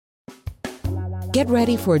Get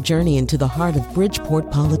ready for a journey into the heart of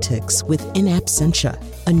Bridgeport politics with In Absentia,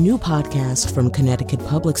 a new podcast from Connecticut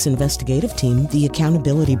Public's investigative team, The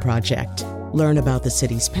Accountability Project. Learn about the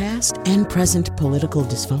city's past and present political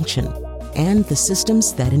dysfunction and the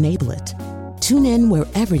systems that enable it. Tune in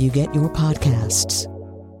wherever you get your podcasts.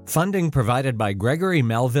 Funding provided by Gregory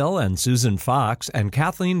Melville and Susan Fox and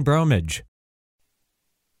Kathleen Bromage.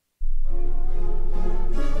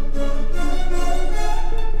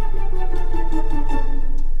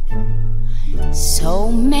 So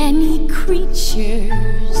many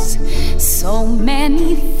creatures, so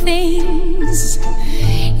many things.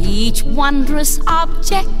 Each wondrous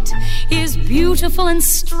object is beautiful and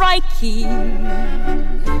striking.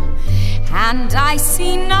 And I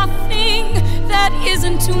see nothing that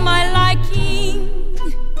isn't to my liking.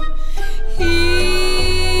 Here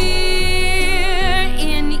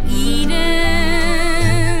in Eden,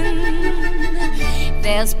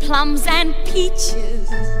 there's plums and peaches,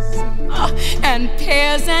 and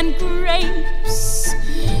pears and grapes,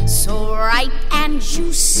 so ripe and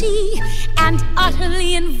juicy and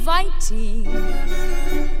utterly inviting.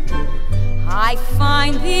 I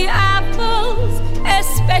find the apples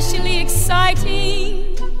especially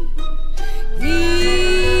exciting. Here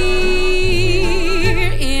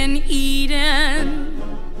in Eden.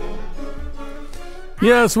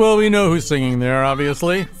 Yes, well, we know who's singing there,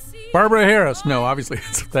 obviously. Barbara Harris. No, obviously,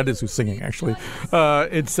 that is who's singing, actually.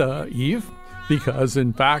 It's Eve, because,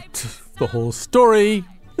 in fact, the whole story,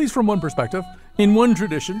 at least from one perspective, in one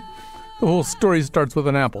tradition, the whole story starts with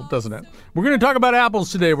an apple, doesn't it? We're going to talk about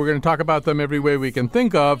apples today. We're going to talk about them every way we can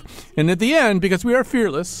think of. And at the end, because we are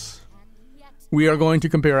fearless, we are going to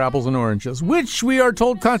compare apples and oranges, which we are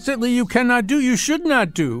told constantly you cannot do, you should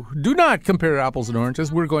not do. Do not compare apples and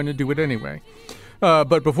oranges. We're going to do it anyway.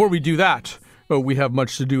 But before we do that, we have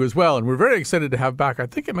much to do as well, and we're very excited to have back, I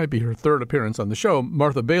think it might be her third appearance on the show,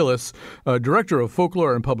 Martha Baylis, Director of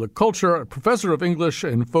Folklore and Public Culture, a Professor of English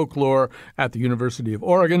and Folklore at the University of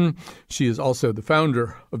Oregon. She is also the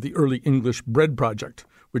founder of the Early English Bread Project,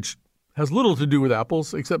 which has little to do with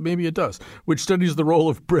apples, except maybe it does, which studies the role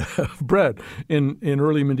of bread in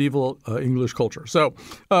early medieval English culture. So,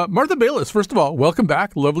 Martha Baylis, first of all, welcome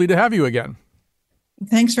back. Lovely to have you again.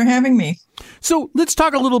 Thanks for having me. So let's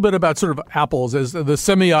talk a little bit about sort of apples as the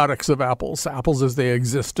semiotics of apples as they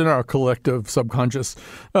exist in our collective subconscious.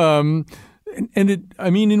 In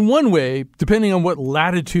one way, depending on what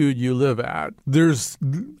latitude you live at,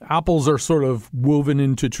 apples are sort of woven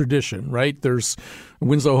into tradition, right?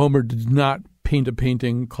 Winslow Homer did not paint a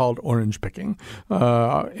painting called Orange Picking,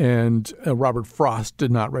 and Robert Frost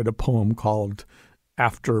did not write a poem called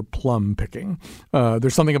After Plum Picking.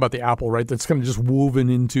 There's something about the apple, right, that's kind of just woven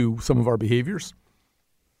into some of our behaviors.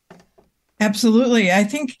 Absolutely. I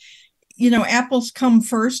think, apples come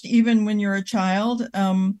first, even when you're a child.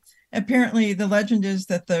 Apparently, the legend is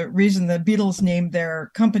that the reason the Beatles named their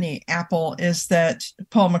company Apple is that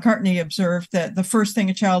Paul McCartney observed that the first thing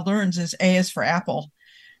a child learns is A is for apple.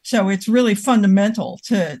 So it's really fundamental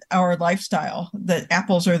to our lifestyle that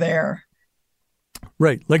apples are there.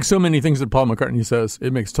 Right. Like so many things that Paul McCartney says,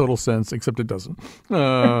 it makes total sense, except it doesn't.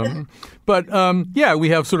 But we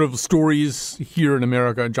have sort of stories here in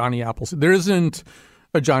America, Johnny Appleseed. There isn't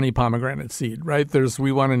a Johnny Pomegranate Seed, right?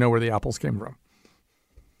 We want to know where the apples came from.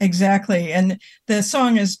 Exactly. And the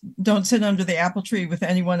song is Don't Sit Under the Apple Tree with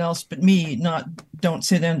Anyone Else But Me, not Don't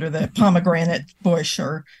Sit Under the Pomegranate Bush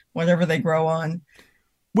or whatever they grow on.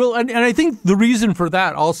 Well, and I think the reason for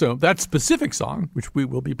that also, that specific song, which we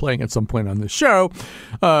will be playing at some point on this show,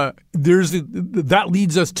 that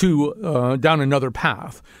leads us to down another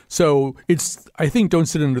path. So I think Don't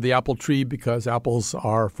Sit Under the Apple Tree because apples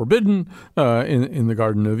are forbidden in the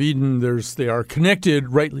Garden of Eden. They are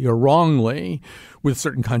connected, rightly or wrongly, with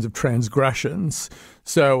certain kinds of transgressions.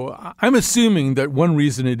 So I'm assuming that one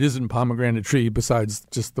reason it isn't pomegranate tree, besides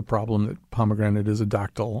just the problem that pomegranate is a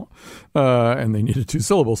dactyl and they needed two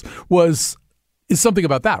syllables, is something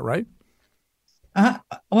about that, right? Well,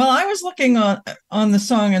 I was looking on the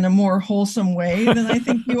song in a more wholesome way than I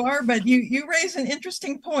think you are, but you raise an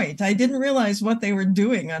interesting point. I didn't realize what they were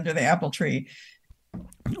doing under the apple tree.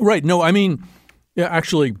 Right. No, I mean,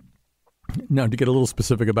 actually, now, to get a little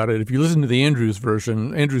specific about it, if you listen to the Andrews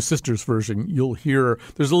sister's version, you'll hear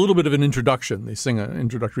there's a little bit of an introduction. They sing an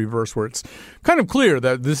introductory verse where it's kind of clear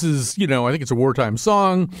that this is, I think it's a wartime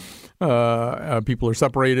song. People are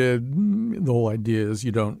separated. The whole idea is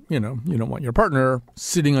you don't want your partner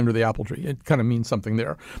sitting under the apple tree. It kind of means something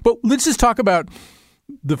there. But let's just talk about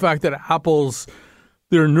the fact that apples,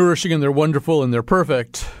 they're nourishing and they're wonderful and they're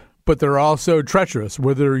perfect. But they're also treacherous,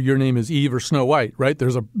 whether your name is Eve or Snow White, right?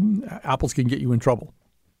 Apples can get you in trouble.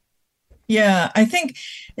 Yeah, I think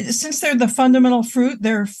since they're the fundamental fruit,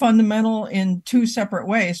 they're fundamental in two separate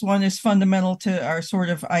ways. One is fundamental to our sort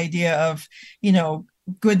of idea of,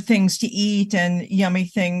 good things to eat and yummy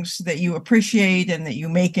things that you appreciate and that you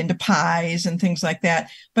make into pies and things like that.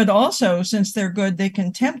 But also, since they're good, they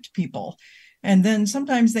can tempt people. And then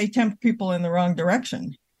sometimes they tempt people in the wrong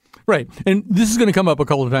direction. Right. And this is going to come up a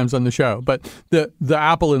couple of times on the show, but the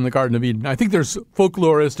apple in the Garden of Eden, I think there's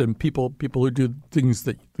folklorists and people who do things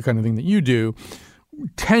that the kind of thing that you do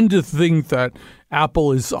tend to think that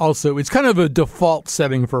apple is also, it's kind of a default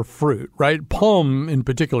setting for fruit, right? Pomme in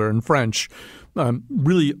particular in French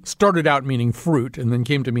really started out meaning fruit and then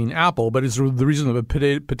came to mean apple, but it's the reason that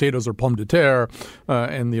potatoes are pomme de terre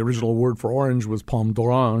and the original word for orange was pomme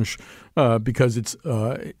d'orange because it's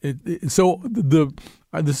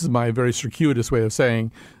this is my very circuitous way of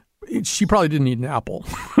saying she probably didn't eat an apple.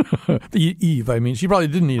 Eve, I mean, she probably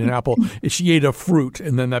didn't eat an apple. She ate a fruit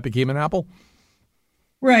and then that became an apple.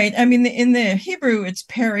 Right. I mean, in the Hebrew, it's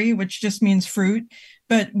peri, which just means fruit.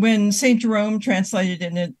 But when St. Jerome translated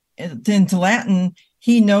it into Latin,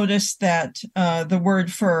 he noticed that the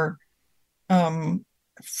word for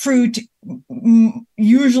fruit,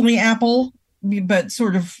 usually apple, but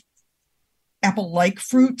sort of apple-like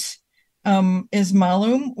fruit, is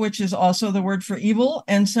malum, which is also the word for evil.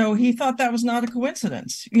 And so he thought that was not a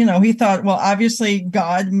coincidence. He thought, well, obviously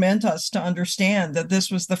God meant us to understand that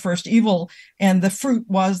this was the first evil and the fruit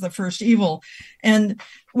was the first evil. And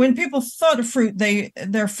when people thought of fruit,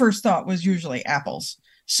 their first thought was usually apples.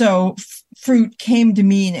 So fruit came to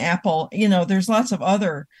mean apple. There's lots of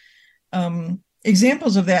other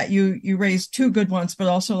examples of that. You raised two good ones, but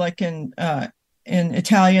also like in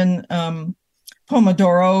Italian,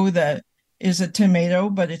 pomodoro, that is a tomato,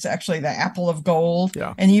 but it's actually the apple of gold.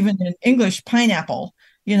 Yeah. And even in English, pineapple,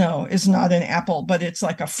 is not an apple, but it's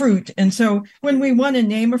like a fruit. And so when we want to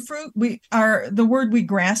name a fruit, the word we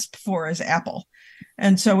grasp for is apple.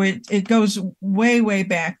 And so it goes way, way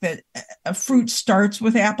back that a fruit starts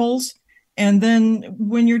with apples. And then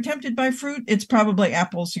when you're tempted by fruit, it's probably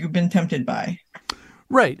apples you've been tempted by.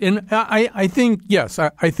 Right. And I think, yes,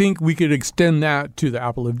 I think we could extend that to the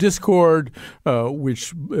apple of discord,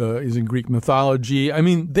 which is in Greek mythology. I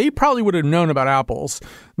mean, they probably would have known about apples.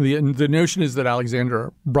 The notion is that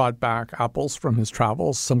Alexander brought back apples from his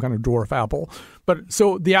travels, some kind of dwarf apple. But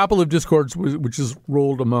so the apple of discord, which is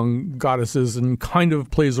rolled among goddesses and kind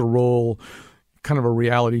of plays a role, kind of a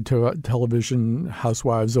reality television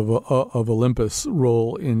housewives of Olympus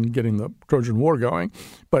role in getting the Trojan War going.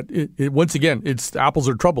 But it once again, it's apples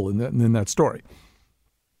are trouble in that story.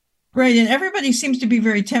 Right. And everybody seems to be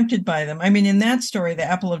very tempted by them. I mean, in that story, the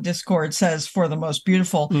apple of discord says for the most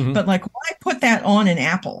beautiful, but like, why put that on an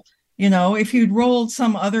apple? If you'd rolled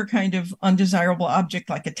some other kind of undesirable object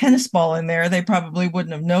like a tennis ball in there, they probably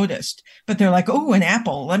wouldn't have noticed. But they're like, oh, an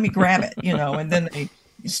apple, let me grab it, and then they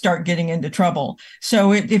start getting into trouble.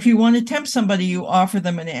 So if you want to tempt somebody, you offer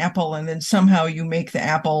them an apple and then somehow you make the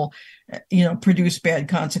apple, produce bad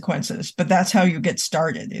consequences. But that's how you get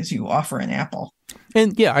started, is you offer an apple.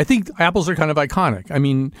 And yeah, I think apples are kind of iconic. I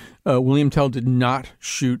mean, William Tell did not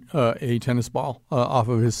shoot a tennis ball off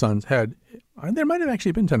of his son's head. There might have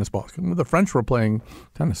actually been tennis balls. The French were playing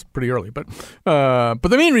tennis pretty early. But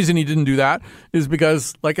the main reason he didn't do that is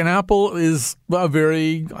because, like, an apple is a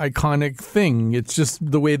very iconic thing. It's just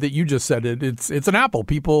the way that you just said it. It's an apple.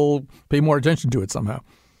 People pay more attention to it somehow.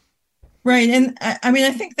 Right. And I mean,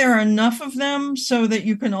 I think there are enough of them so that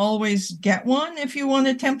you can always get one if you want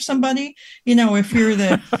to tempt somebody. If you're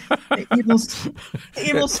the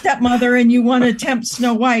evil stepmother and you want to tempt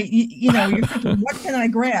Snow White, you're thinking, what can I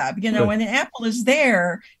grab? And an apple is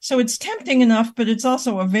there. So it's tempting enough, but it's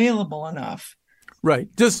also available enough. Right.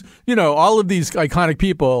 Just, all of these iconic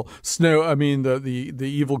people, the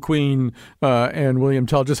evil queen and William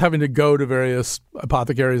Tell, just having to go to various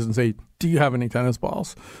apothecaries and say, do you have any tennis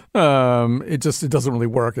balls? It doesn't really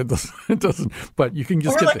work. It doesn't, but you can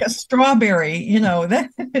just get like a strawberry,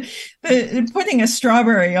 putting a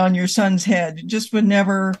strawberry on your son's head just would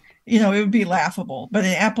never, it would be laughable. But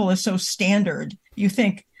an apple is so standard. You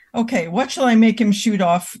think, okay, what shall I make him shoot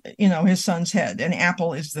off, his son's head? An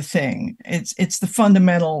apple is the thing. It's the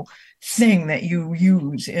fundamental thing that you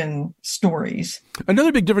use in stories.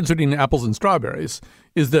 Another big difference between apples and strawberries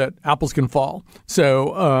is that apples can fall.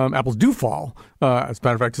 So apples do fall. As a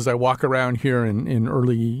matter of fact, as I walk around here in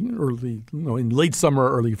late summer,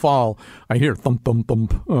 early fall, I hear thump, thump,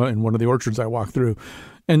 thump in one of the orchards I walk through.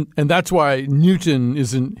 And that's why Newton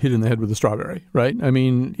isn't hit in the head with a strawberry, right? I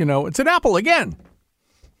mean, it's an apple again.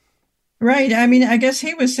 Right. I mean, I guess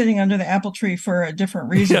he was sitting under the apple tree for a different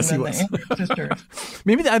reason Yes, he than the was. Andrews sisters.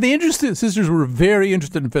 Maybe the interested sisters were very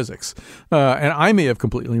interested in physics, and I may have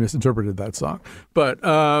completely misinterpreted that song.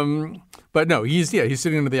 But no, he's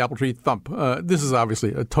sitting under the apple tree. Thump. This is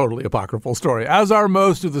obviously a totally apocryphal story, as are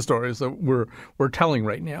most of the stories that we're telling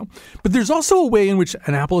right now. But there's also a way in which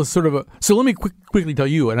an apple is sort of a. So let me quickly tell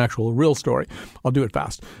you an actual real story. I'll do it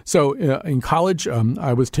fast. So in college,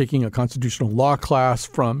 I was taking a constitutional law class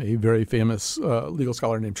from a very famous legal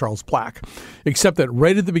scholar named Charles Black, except that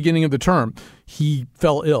right at the beginning of the term, he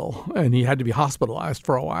fell ill and he had to be hospitalized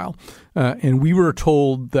for a while. And we were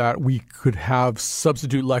told that we could have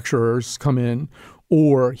substitute lecturers come in,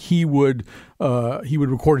 or he would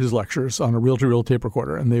record his lectures on a reel-to-reel tape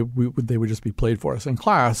recorder, and they would just be played for us in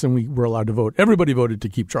class, and we were allowed to vote. Everybody voted to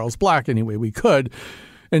keep Charles Black any way we could.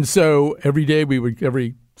 And so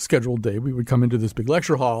every scheduled day, we would come into this big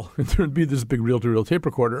lecture hall, and there would be this big reel-to-reel tape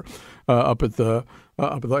recorder and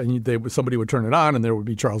somebody would turn it on, and there would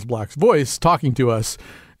be Charles Black's voice talking to us.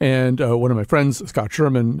 And one of my friends, Scott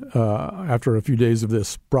Sherman, after a few days of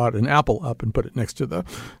this, brought an apple up and put it next to the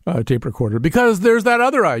tape recorder, because there's that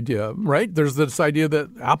other idea, right? There's this idea that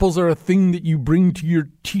apples are a thing that you bring to your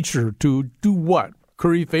teacher to do what?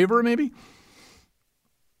 Curry favor, maybe?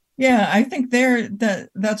 Yeah, I think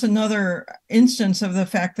that's another instance of the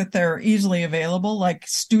fact that they're easily available. Like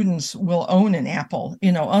students will own an apple,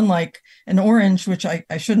 unlike an orange, which I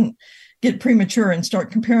shouldn't get premature and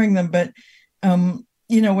start comparing them. But,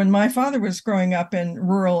 when my father was growing up in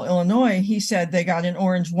rural Illinois, he said they got an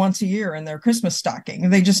orange once a year in their Christmas stocking.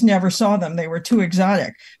 They just never saw them. They were too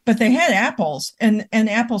exotic. But they had apples, and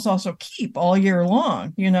apples also keep all year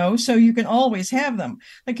long, so you can always have them.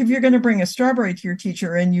 Like if you're going to bring a strawberry to your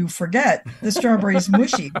teacher and you forget, the strawberry's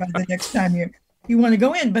mushy by the next time you want to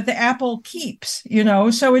go in, but the apple keeps,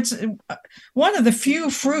 so it's one of the few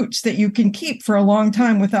fruits that you can keep for a long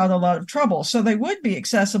time without a lot of trouble. So they would be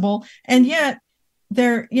accessible, and yet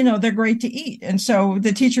they're great to eat. And so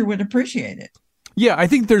the teacher would appreciate it. Yeah, I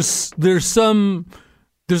think there's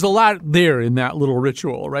a lot there in that little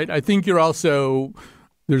ritual, right? I think there's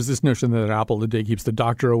this notion that an apple a day keeps the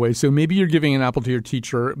doctor away. So maybe you're giving an apple to your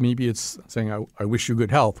teacher. Maybe it's saying, I wish you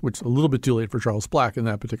good health, which is a little bit too late for Charles Black in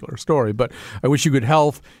that particular story. But I wish you good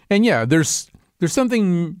health. And yeah, there's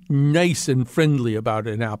something nice and friendly about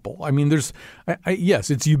an apple. I mean, yes,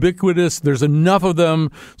 it's ubiquitous. There's enough of them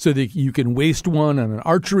so that you can waste one on an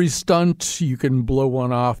archery stunt. You can blow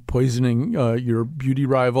one off, poisoning your beauty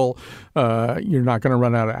rival. You're not going to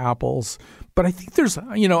run out of apples. But I think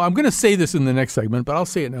I'm going to say this in the next segment, but I'll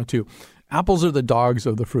say it now too. Apples are the dogs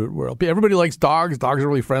of the fruit world. Everybody likes dogs. Dogs are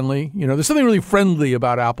really friendly. There's something really friendly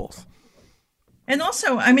about apples. And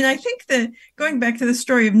also, I mean, I think that going back to the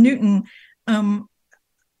story of Newton, I'm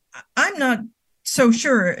not so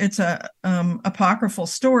sure it's a apocryphal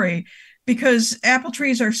story, because apple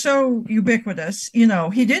trees are so ubiquitous.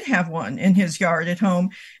 He did have one in his yard at home,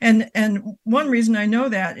 and one reason I know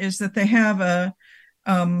that is that they have a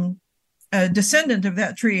descendant of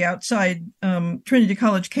that tree outside Trinity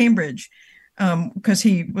College, Cambridge, because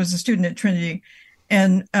he was a student at Trinity,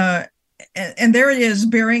 and there it is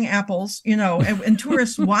bearing apples, and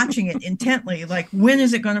tourists watching it intently, like, when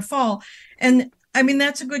is it going to fall? And I mean,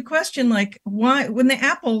 that's a good question. Like, why, when the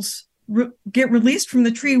apples get released from the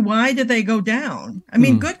tree, why do they go down? I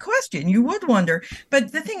mean, good question. You would wonder.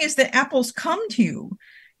 But the thing is that apples come to you,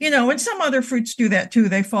 and some other fruits do that too.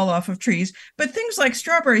 They fall off of trees. But things like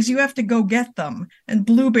strawberries, you have to go get them, and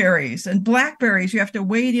blueberries and blackberries, you have to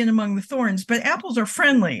wade in among the thorns. But apples are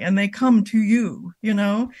friendly and they come to you,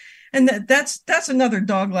 And that's another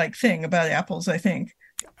dog-like thing about apples, I think.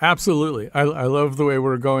 Absolutely. I love the way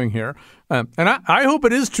we're going here. And I hope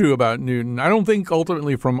it is true about Newton. I don't think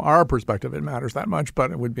ultimately from our perspective it matters that much, but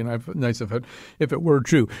it would be nice if it were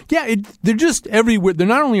true. Yeah, they're just everywhere. They're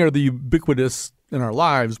not only are they ubiquitous in our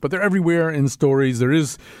lives, but they're everywhere in stories. There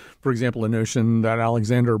is, for example, a notion that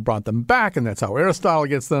Alexander brought them back, and that's how Aristotle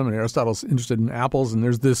gets them. And Aristotle's interested in apples. And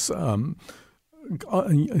there's this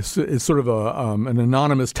it's sort of an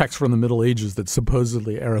anonymous text from the Middle Ages that's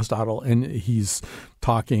supposedly Aristotle, and he's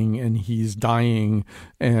talking and he's dying,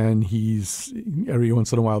 and he's every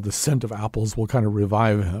once in a while the scent of apples will kind of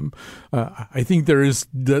revive him. I think there is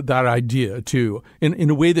that idea too, in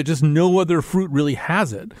a way that just no other fruit really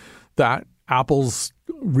has it, that apples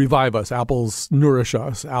revive us, apples nourish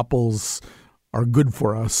us, apples are good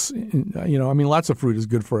for us. Lots of fruit is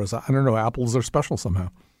good for us. I don't know, apples are special somehow.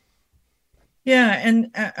 Yeah,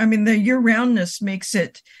 and I mean, the year-roundness makes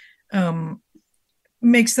them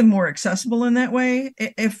more accessible in that way.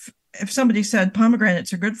 If if somebody said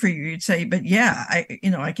pomegranates are good for you, you'd say, but yeah,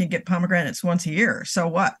 I can get pomegranates once a year. So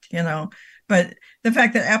what, But the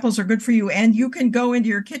fact that apples are good for you and you can go into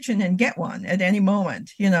your kitchen and get one at any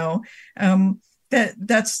moment,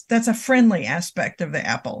 that's a friendly aspect of the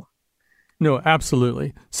apple. No,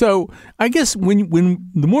 absolutely. So I guess when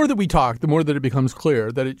the more that we talk, the more that it becomes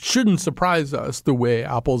clear that it shouldn't surprise us the way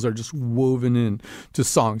apples are just woven in to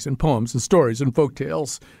songs and poems and stories and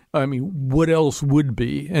folktales. I mean, what else would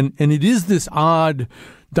be? And it is this odd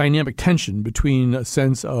dynamic tension between a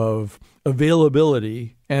sense of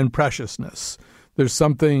availability and preciousness. There's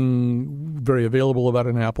something very available about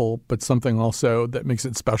an apple, but something also that makes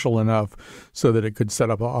it special enough so that it could set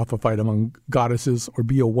off a fight among goddesses or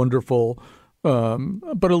be a wonderful,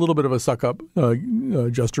 but a little bit of a suck-up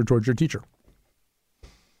gesture towards your teacher.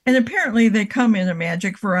 And apparently they come in a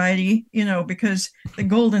magic variety, because the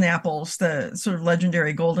golden apples, the sort of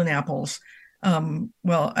legendary golden apples,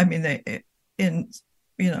 they in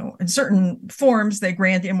certain forms, they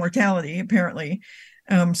grant immortality, apparently.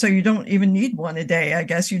 So you don't even need one a day, I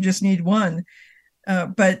guess. You just need one.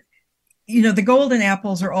 But the golden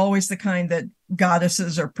apples are always the kind that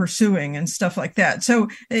goddesses are pursuing and stuff like that. So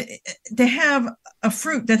to have a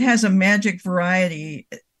fruit that has a magic variety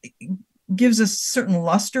gives a certain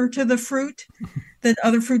luster to the fruit that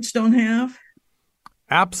other fruits don't have.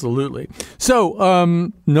 Absolutely.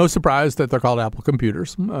 So no surprise that they're called Apple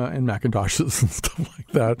computers and Macintoshes and stuff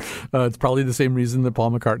like that. It's probably the same reason that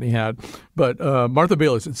Paul McCartney had. But Martha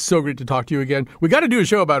Baylis, it's so great to talk to you again. We got to do a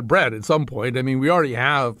show about bread at some point. I mean, we already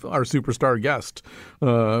have our superstar guest.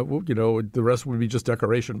 The rest would be just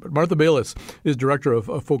decoration. But Martha Baylis is Director of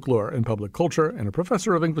Folklore and Public Culture and a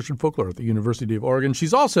Professor of English and Folklore at the University of Oregon.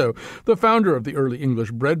 She's also the founder of the Early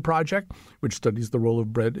English Bread Project, which studies the role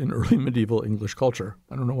of bread in early medieval English culture.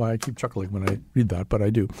 I don't know why I keep chuckling when I read that, but I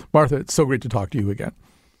do. Martha, it's so great to talk to you again.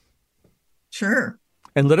 Sure.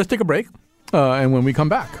 And let us take a break. And when we come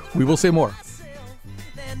back, we will say more.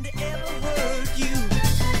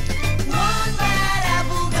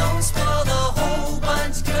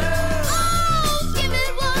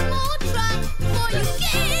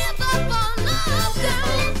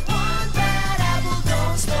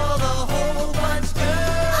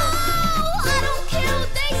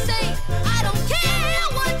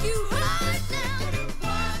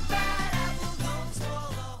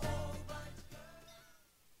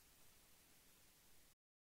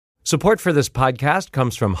 Support for this podcast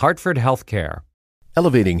comes from Hartford Healthcare.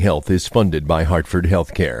 Elevating Health is funded by Hartford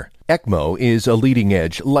Healthcare. ECMO is a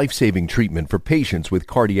leading-edge, life-saving treatment for patients with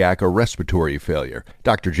cardiac or respiratory failure.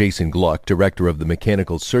 Dr. Jason Gluck, director of the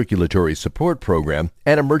Mechanical Circulatory Support Program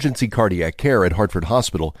and Emergency Cardiac Care at Hartford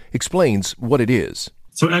Hospital, explains what it is.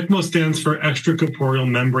 So ECMO stands for extracorporeal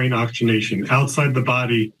membrane oxygenation, outside the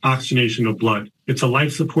body oxygenation of blood. It's a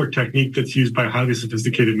life support technique that's used by highly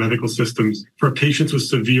sophisticated medical systems for patients with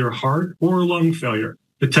severe heart or lung failure.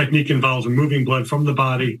 The technique involves removing blood from the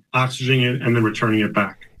body, oxygenating it, and then returning it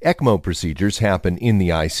back. ECMO procedures happen in the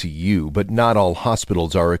ICU, but not all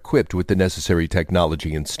hospitals are equipped with the necessary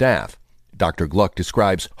technology and staff. Dr. Gluck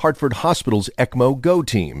describes Hartford Hospital's ECMO Go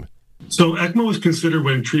team. So ECMO is considered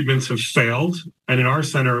when treatments have failed. And in our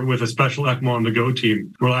center, with a special ECMO on the Go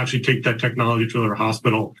team, we'll actually take that technology to their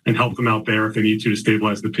hospital and help them out there if they need to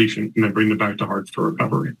stabilize the patient and then bring them back to Hartford for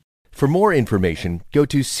recovery. For more information, go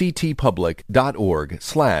to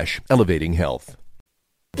ctpublic.org/elevatinghealth.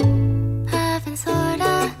 I've been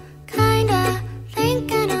sorta, kinda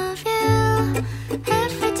thinking of you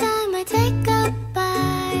every time I take a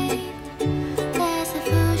bite. There's a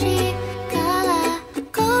Fuji color,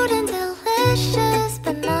 cold and delicious,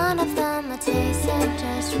 but none of them are tasting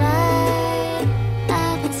just right.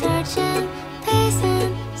 I've been searching,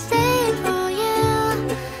 pacing, staying for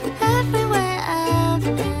you everywhere I've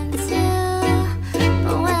been to.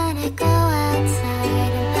 But when I go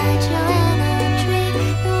outside and find you in a tree,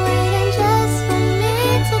 you're waiting just for me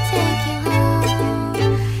to take you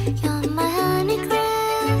home. You're my honey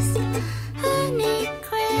crisp,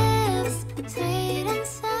 sweet and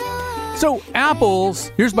sour. So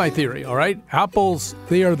apples, here's my theory, all right? Apples,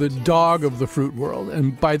 they are the dog of the fruit world.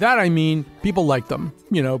 And by that I mean people like them.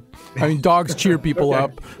 Dogs cheer people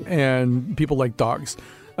up and people like dogs.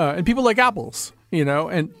 And people like apples,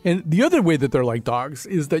 And the other way that they're like dogs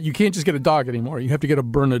is that you can't just get a dog anymore. You have to get a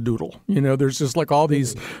Bernedoodle. There's just like all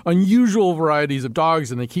these unusual varieties of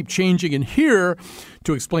dogs and they keep changing. And here,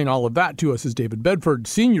 To explain all of that to us is David Bedford,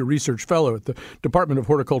 Senior Research Fellow at the Department of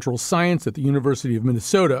Horticultural Science at the University of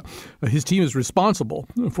Minnesota. His team is responsible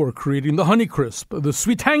for creating the Honeycrisp, the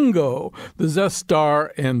Sweetango, the Zest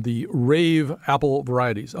Star, and the Rave apple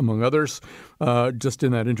varieties, among others. Just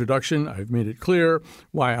in that introduction, I've made it clear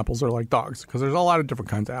why apples are like dogs, because there's a lot of different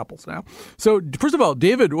kinds of apples now. So first of all,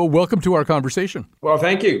 David, welcome to our conversation. Well,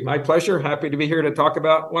 thank you. My pleasure. Happy to be here to talk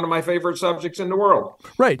about one of my favorite subjects in the world.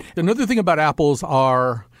 Right. Another thing about apples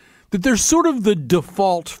are that they're sort of the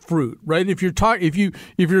default fruit, right? If you're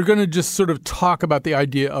going to just sort of talk about the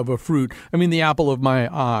idea of a fruit, I mean, the apple of my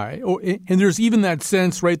eye. And there's even that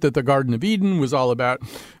sense, right, that the Garden of Eden was all about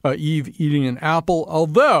Eve eating an apple,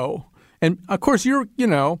 although, and of course you're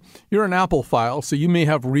an Apple-phile, so you may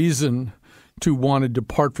have reason to want to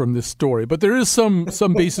depart from this story. But there is some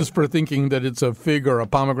basis for thinking that it's a fig or a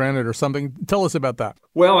pomegranate or something. Tell us about that.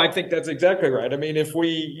 Well, I think that's exactly right. I mean, if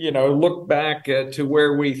we, look back to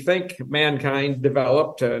where we think mankind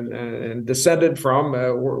developed and descended from,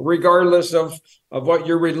 regardless of what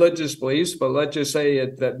your religious beliefs, but let's just say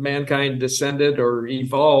that mankind descended or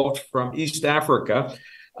evolved from East Africa,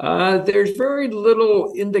 there's very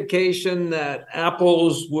little indication that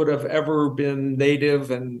apples would have ever been native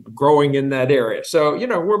and growing in that area. So,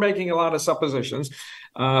 we're making a lot of suppositions.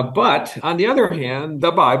 But on the other hand,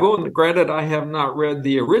 the Bible, and granted, I have not read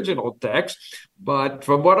the original text, but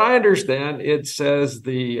from what I understand, it says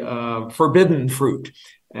the forbidden fruit.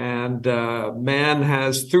 And man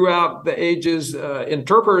has throughout the ages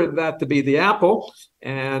interpreted that to be the apple.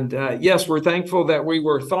 And yes, we're thankful that we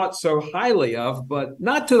were thought so highly of, but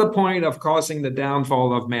not to the point of causing the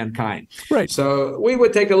downfall of mankind. Right. So we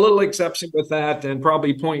would take a little exception with that and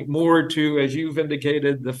probably point more to, as you've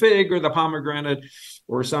indicated, the fig or the pomegranate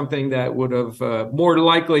or something that would have more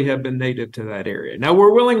likely have been native to that area. Now,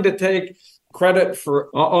 we're willing to take credit for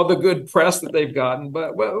all the good press that they've gotten,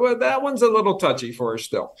 but that one's a little touchy for us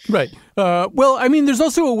still. Right. Well, I mean, there's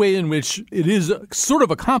also a way in which it is sort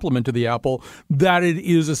of a compliment to the apple that it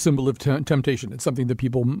is a symbol of temptation. It's something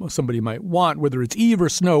that somebody might want, whether it's Eve or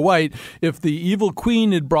Snow White. If the evil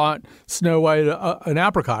queen had brought Snow White an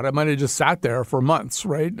apricot, it might have just sat there for months,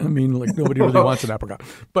 right? I mean, like nobody really wants an apricot.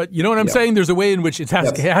 But you know what I'm saying? There's a way in which it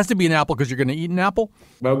has to be an apple because you're going to eat an apple.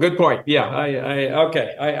 Well, good point. Yeah,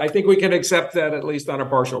 I think we can accept that at least on a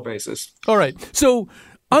partial basis. All right. So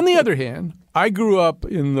on the other hand, I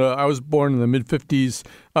was born in the mid-50s.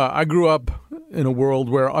 I grew up in a world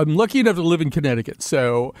where I'm lucky enough to live in Connecticut.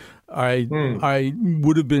 So I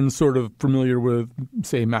would have been sort of familiar with,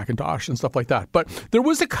 say, Macintosh and stuff like that. But there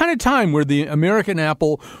was a kind of time where the American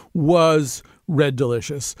apple was Red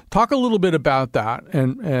Delicious. Talk a little bit about that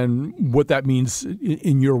and what that means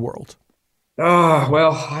in your world.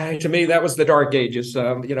 To me, that was the dark ages.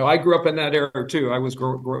 I grew up in that era, too. I was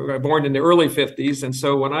born in the early 50s. And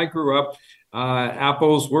so when I grew up,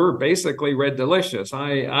 apples were basically Red Delicious.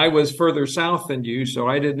 I was further south than you, so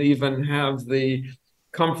I didn't even have the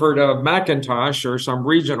comfort of Macintosh or some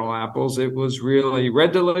regional apples. It was really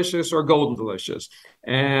Red Delicious or Golden Delicious.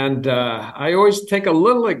 And I always take a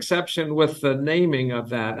little exception with the naming of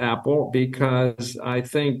that apple because I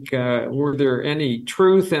think were there any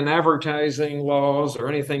truth in advertising laws or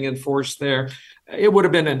anything enforced there, it would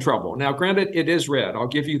have been in trouble. Now, granted, it is red. I'll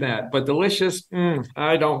give you that. But delicious,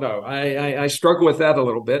 I don't know. I struggle with that a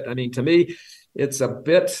little bit. I mean, to me, it's a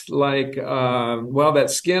bit like, that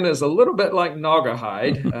skin is a little bit like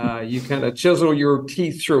naugahyde. You kind of chisel your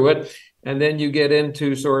teeth through it, and then you get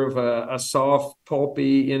into sort of a soft,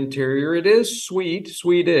 pulpy interior. It is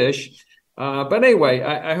sweetish. But anyway,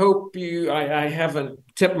 I hope I haven't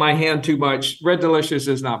tipped my hand too much. Red Delicious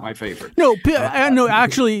is not my favorite. No,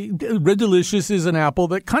 actually, Red Delicious is an apple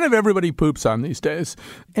that kind of everybody poops on these days.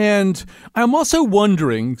 And I'm also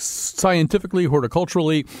wondering, scientifically,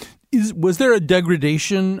 horticulturally, was there a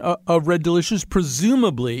degradation of Red Delicious?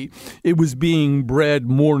 Presumably, it was being bred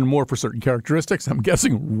more and more for certain characteristics. I'm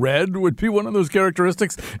guessing red would be one of those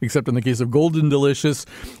characteristics, except in the case of Golden Delicious.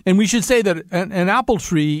 And we should say that an apple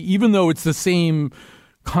tree, even though it's the same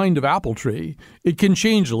kind of apple tree, it can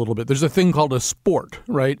change a little bit. There's a thing called a sport,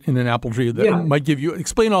 right, in an apple tree that might give you –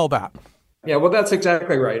 explain all that. Yeah, well, that's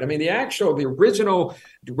exactly right. I mean, the original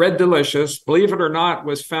Red Delicious, believe it or not,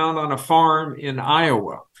 was found on a farm in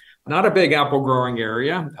Iowa. Not a big apple growing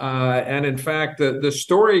area. And in fact, the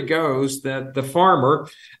story goes that the farmer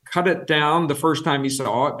cut it down the first time he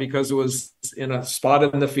saw it because it was in a spot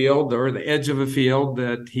in the field or the edge of a field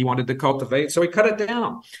that he wanted to cultivate. So he cut it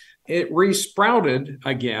down. It resprouted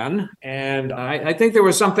again. And I think there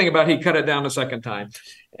was something about he cut it down a second time.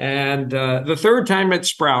 And the third time it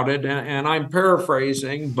sprouted, and I'm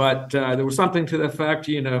paraphrasing, but there was something to the effect,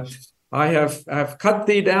 I have cut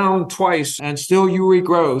thee down twice and still you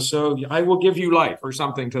regrow. So I will give you life or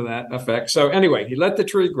something to that effect. So anyway, he let the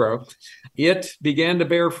tree grow. It began to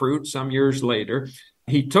bear fruit some years later.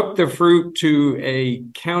 He took the fruit to a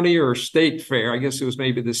county or state fair. I guess it was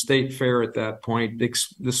maybe the state fair at that point,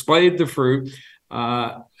 displayed the fruit.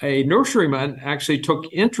 A nurseryman actually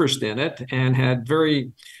took interest in it and had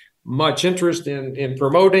very much interest in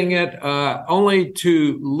promoting it, only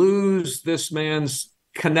to lose this man's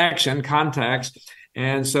contacts.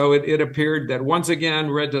 And so it appeared that once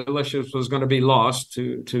again, Red Delicious was going to be lost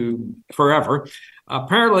to forever.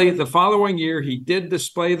 Apparently, the following year, he did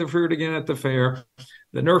display the fruit again at the fair.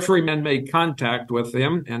 The nurseryman made contact with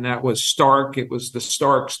him, and that was Stark. It was the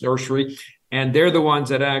Stark's nursery. And they're the ones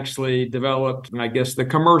that actually developed, I guess, the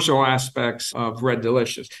commercial aspects of Red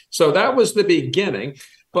Delicious. So that was the beginning.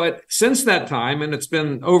 But since that time, and it's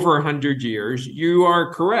been over 100 years, you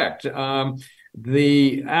are correct.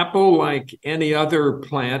 The apple, like any other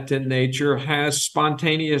plant in nature, has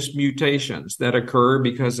spontaneous mutations that occur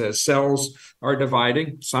because as cells are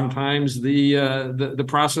dividing, sometimes the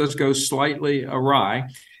process goes slightly awry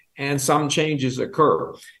and some changes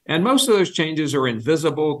occur. And most of those changes are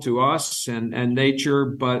invisible to us and nature,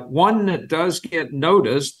 but one that does get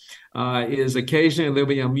noticed is occasionally there'll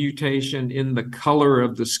be a mutation in the color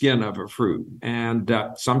of the skin of a fruit. And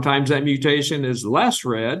sometimes that mutation is less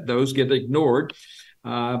red. Those get ignored.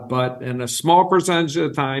 But in a small percentage of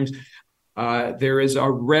the times, there is a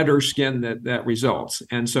redder skin that results.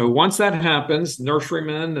 And so once that happens,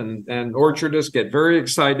 nurserymen and orchardists get very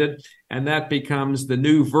excited, and that becomes the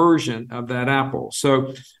new version of that apple.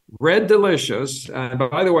 So Red Delicious, and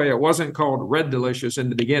by the way, it wasn't called Red Delicious in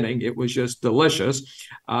the beginning, it was just Delicious.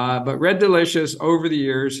 But Red Delicious over the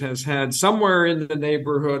years has had somewhere in the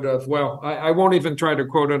neighborhood of, well, I won't even try to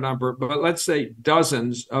quote a number, but let's say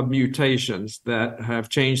dozens of mutations that have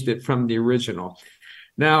changed it from the original.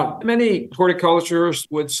 Now, many horticulturists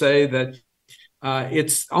would say that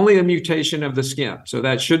it's only a mutation of the skin, so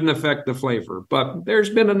that shouldn't affect the flavor. But there's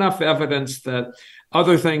been enough evidence that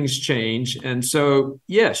other things change. And so,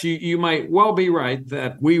 yes, you might well be right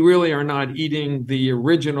that we really are not eating the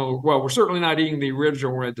original. Well, we're certainly not eating the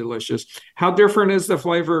original Red Delicious. How different is the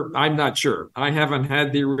flavor? I'm not sure. I haven't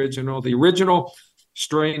had the original. The original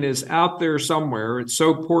strain is out there somewhere. It's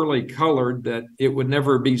so poorly colored that it would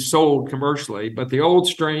never be sold commercially, but the old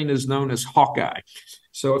strain is known as Hawkeye.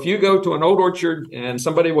 So if you go to an old orchard and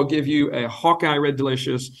somebody will give you a Hawkeye Red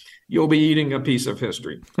Delicious, you'll be eating a piece of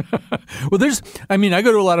history. Well, I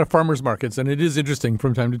go to a lot of farmers markets, and it is interesting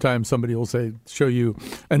from time to time. Somebody will show you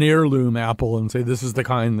an heirloom apple and say, this is the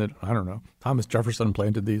kind that, I don't know, Thomas Jefferson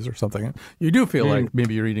planted these or something. You do feel like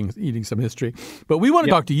maybe you're eating some history. But we want to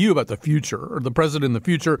talk to you about the future, or the present and the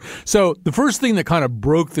future. So the first thing that kind of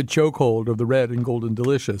broke the chokehold of the Red and Golden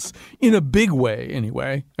Delicious, in a big way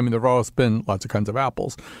anyway, I mean, there have always been lots of kinds of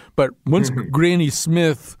apples, but once Granny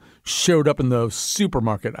Smith showed up in the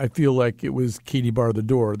supermarket, I feel like it was Katie bar the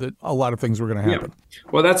door that a lot of things were going to happen.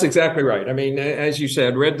 Yeah. Well, that's exactly right. I mean, as you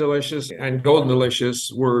said, Red Delicious and Golden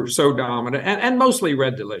Delicious were so dominant, and mostly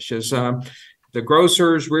Red Delicious. The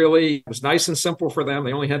grocers really, it was nice and simple for them.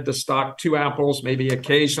 They only had to stock 2 apples. Maybe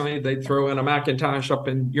occasionally they'd throw in a Macintosh up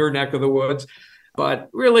in your neck of the woods, but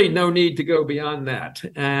really no need to go beyond that.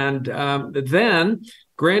 And then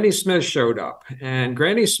Granny Smith showed up, and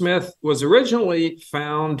Granny Smith was originally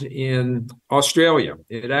found in Australia.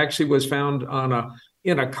 It actually was found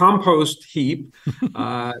in a compost heap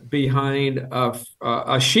behind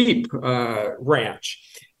a sheep ranch.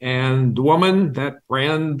 And the woman that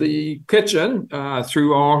ran the kitchen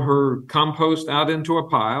threw all her compost out into a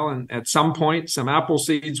pile, and at some point, some apple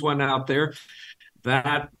seeds went out there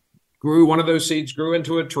that grew. One of those seeds grew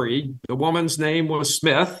into a tree. The woman's name was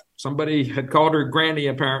Smith. Somebody had called her Granny,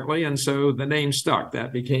 apparently, and so the name stuck.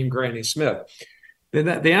 That became Granny Smith.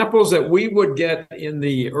 The apples that we would get in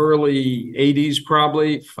the early 80s,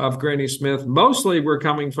 probably, of Granny Smith, mostly were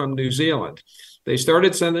coming from New Zealand. They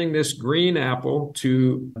started sending this green apple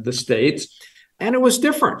to the States, and it was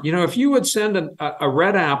different. You know, if you would send a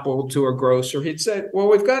red apple to a grocer, he'd say, well,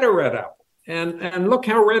 we've got a red apple. And look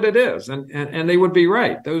how red it is. And they would be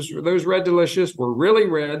right. Those Red Delicious were really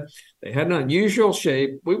red. They had an unusual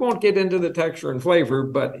shape. We won't get into the texture and flavor,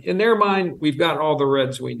 but in their mind, we've got all the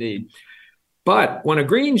reds we need. But when a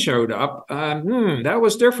green showed up, that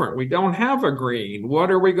was different. We don't have a green.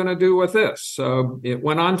 What are we going to do with this? So it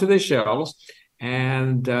went onto the shelves,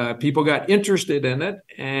 and people got interested in it,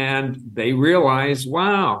 and they realized,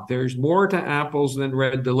 wow, there's more to apples than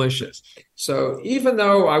Red Delicious. So even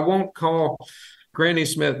though I won't call Granny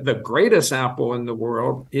Smith the greatest apple in the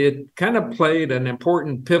world, it kind of played an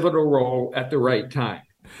important pivotal role at the right time.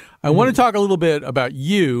 I want to talk a little bit about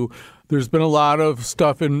you. There's been a lot of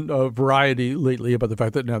stuff in Variety lately about the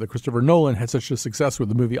fact that now that Christopher Nolan had such a success with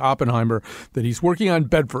the movie Oppenheimer that he's working on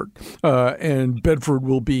Bedford. And Bedford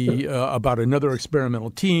will be about another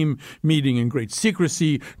experimental team meeting in great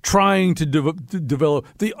secrecy, trying to develop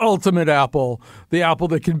the ultimate apple, the apple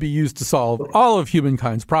that can be used to solve all of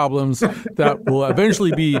humankind's problems. That will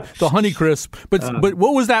eventually be the Honeycrisp. But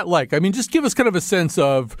what was that like? I mean, just give us kind of a sense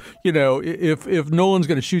of, if Nolan's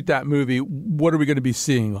going to shoot that movie, what are we going to be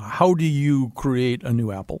seeing? How do you create a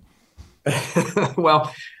new apple?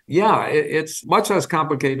 Well, yeah, it's much less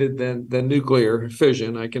complicated than nuclear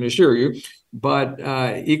fission, I can assure you, but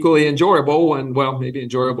equally enjoyable. And well, maybe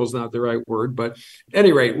enjoyable is not the right word, but at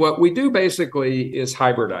any rate, what we do basically is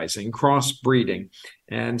hybridizing, crossbreeding.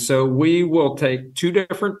 And so we will take two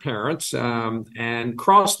different parents and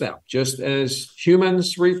cross them, just as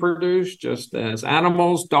humans reproduce, just as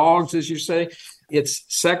animals, dogs, as you say. It's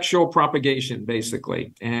sexual propagation,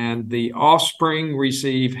 basically. And the offspring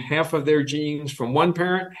receive half of their genes from one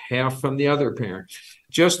parent, half from the other parent.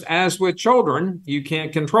 Just as with children, you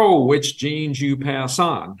can't control which genes you pass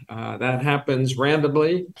on. That happens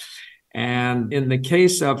randomly. And in the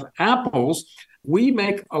case of apples, we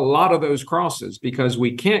make a lot of those crosses because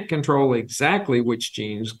we can't control exactly which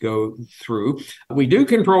genes go through. We do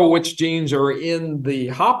control which genes are in the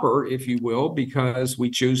hopper, if you will, because we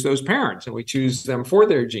choose those parents and we choose them for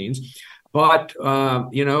their genes. But, a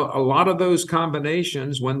lot of those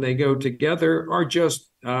combinations, when they go together, are just,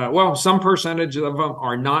 some percentage of them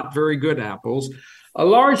are not very good apples. A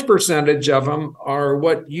large percentage of them are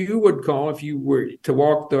what you would call, if you were to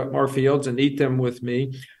walk our fields and eat them with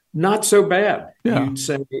me, not so bad. Yeah. You'd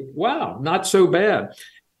say, wow, not so bad.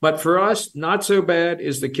 But for us, not so bad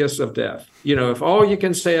is the kiss of death. If all you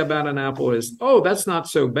can say about an apple is, oh, that's not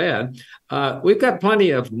so bad, we've got plenty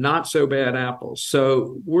of not so bad apples.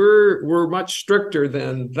 So we're much stricter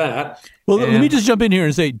than that. Well, let me just jump in here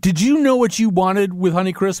and say, did you know what you wanted with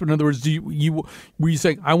Honeycrisp? In other words, were you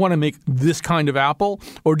saying, I want to make this kind of apple?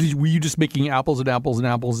 Or were you just making apples and apples and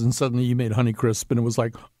apples and suddenly you made Honeycrisp and it was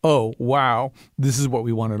like, oh, wow, this is what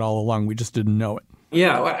we wanted all along. We just didn't know it.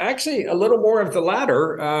 Yeah, well, actually, a little more of the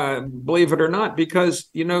latter, believe it or not, because,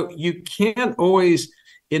 you can't always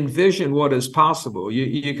envision what is possible.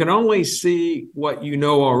 You can only see what you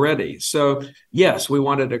know already. So, yes, we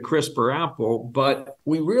wanted a crisper apple, but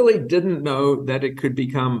we really didn't know that it could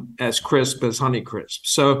become as crisp as Honeycrisp.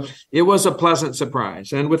 So it was a pleasant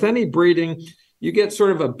surprise. And with any breeding, you get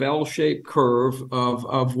sort of a bell-shaped curve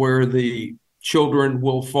of where the children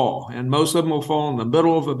will fall. And most of them will fall in the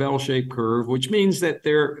middle of a bell-shaped curve, which means that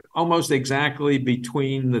they're almost exactly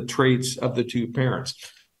between the traits of the two parents.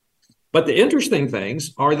 But the interesting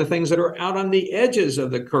things are the things that are out on the edges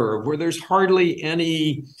of the curve where there's hardly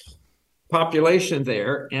any population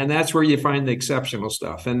there. And that's where you find the exceptional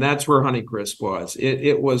stuff. And that's where Honeycrisp was.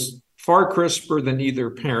 It was far crisper than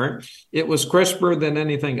either parent. It was crisper than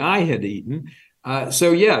anything I had eaten.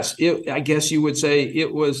 So yes, I guess you would say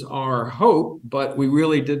it was our hope, but we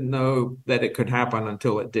really didn't know that it could happen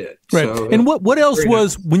until it did. Right. So, and what else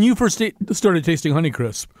was, when you first started tasting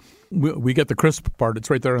Honeycrisp, we get the crisp part, it's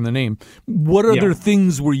right there in the name. What other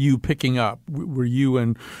things were you picking up? Were you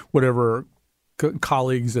and whatever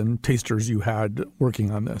colleagues and tasters you had working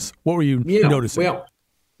on this? What were you noticing?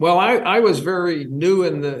 Well, I was very new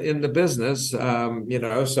in the business,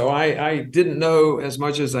 so I didn't know as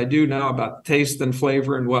much as I do now about taste and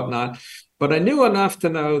flavor and whatnot, but I knew enough to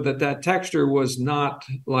know that texture was not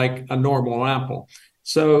like a normal apple.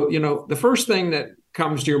 So, the first thing that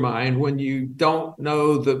comes to your mind when you don't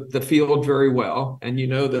know the field very well and you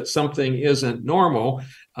know that something isn't normal,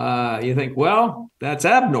 you think, well, that's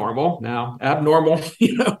abnormal. Now, abnormal,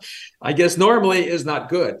 I guess normally is not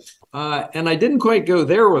good. And I didn't quite go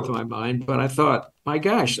there with my mind, but I thought, my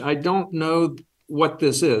gosh, I don't know what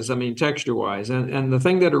this is. I mean, texture-wise. And the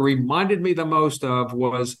thing that it reminded me the most of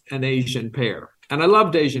was an Asian pear. And I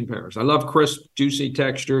loved Asian pears. I love crisp, juicy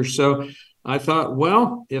textures. So I thought,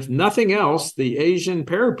 well, if nothing else, the Asian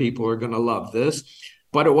pear people are going to love this.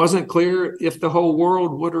 But it wasn't clear if the whole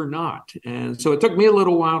world would or not. And so it took me a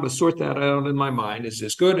little while to sort that out in my mind. Is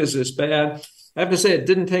this good? Is this bad? I have to say it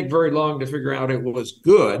didn't take very long to figure out it was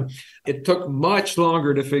good. It took much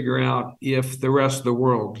longer to figure out if the rest of the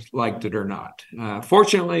world liked it or not.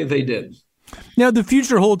 Fortunately, they did. Now, the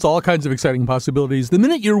future holds all kinds of exciting possibilities. The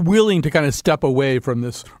minute you're willing to kind of step away from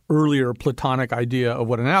this earlier Platonic idea of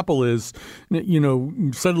what an apple is,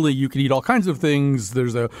 suddenly you can eat all kinds of things.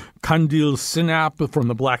 There's a Kandil sinap from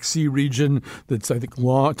the Black Sea region that's, I think,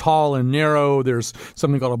 long, tall and narrow. There's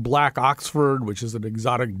something called a black Oxford, which is an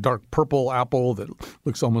exotic dark purple apple that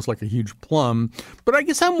looks almost like a huge plum. But I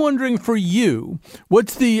guess I'm wondering for you,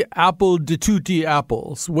 what's the apple de tutti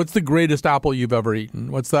apples? What's the greatest apple you've ever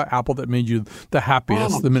eaten? What's the apple that made you the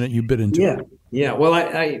happiest the minute you bit into it? Yeah. Well,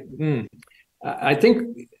 I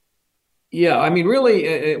think, I mean,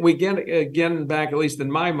 really, we get, again, back, at least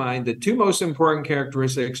in my mind, the two most important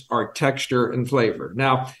characteristics are texture and flavor.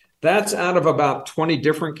 Now, that's out of about 20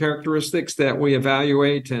 different characteristics that we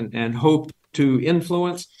evaluate and hope to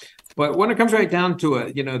influence. But when it comes right down to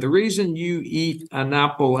it, the reason you eat an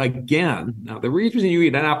apple again, now the reason you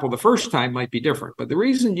eat an apple the first time might be different, but the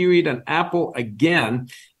reason you eat an apple again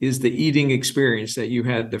is the eating experience that you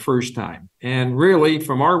had the first time. And really,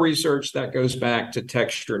 from our research, that goes back to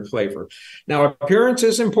texture and flavor. Now, appearance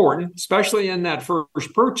is important, especially in that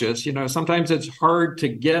first purchase. Sometimes it's hard to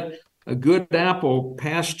get a good apple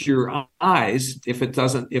past your eyes if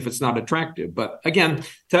it's not attractive. But again,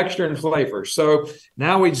 texture and flavor. So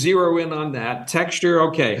now we zero in on that. Texture,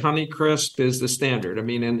 okay, Honeycrisp is the standard. I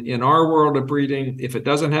mean, in our world of breeding, if it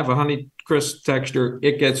doesn't have a Honeycrisp texture,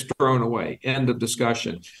 it gets thrown away. End of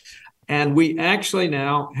discussion. And we actually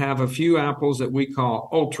now have a few apples that we call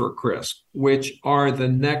Ultra Crisp, which are the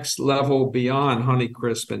next level beyond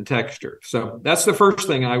Honeycrisp in texture. So that's the first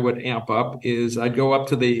thing I would amp up, is I'd go up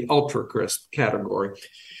to the Ultra Crisp category.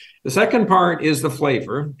 The second part is the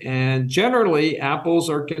flavor. And generally, apples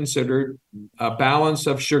are considered a balance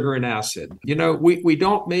of sugar and acid. We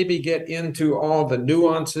don't maybe get into all the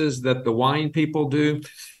nuances that the wine people do.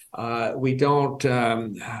 We don't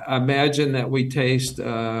imagine that we taste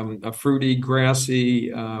a fruity,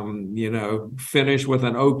 grassy, finish with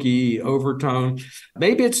an oaky overtone.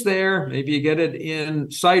 Maybe it's there. Maybe you get it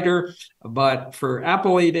in cider. But for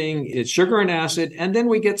apple eating, it's sugar and acid. And then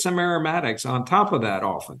we get some aromatics on top of that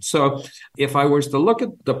often. So if I was to look at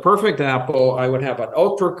the perfect apple, I would have an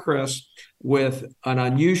Ultra Crisp with an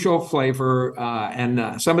unusual flavor,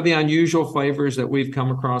 and some of the unusual flavors that we've come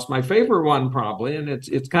across. My favorite one probably, and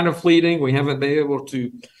it's kind of fleeting. We haven't been able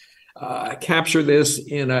to capture this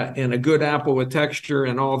in a good apple with texture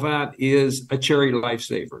and all that, is a cherry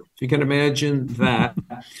lifesaver. If you can imagine that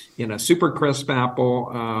in a super crisp apple,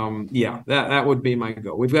 that would be my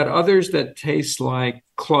go. We've got others that taste like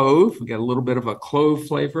clove. We got a little bit of a clove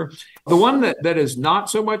flavor. The one that is not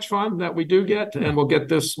so much fun that we do get, and we'll get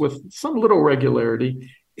this with some little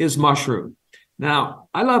regularity, is mushroom. Now,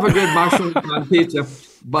 I love a good mushroom on pizza,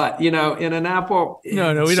 but, in an apple...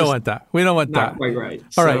 No, we don't want that. We don't want that. Not quite right.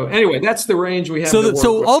 All so, right. Anyway, that's the range we have.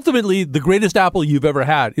 So ultimately, the greatest apple you've ever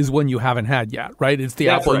had is one you haven't had yet, right? It's the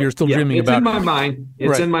apple you're still dreaming about. It's in my mind.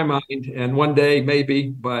 It's in my mind. And one day, maybe,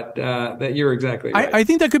 but that you're exactly right. I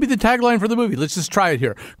think that could be the tagline for the movie. Let's just try it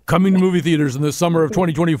here. Coming to movie theaters in the summer of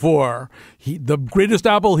 2024. The greatest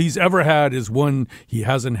apple he's ever had is one he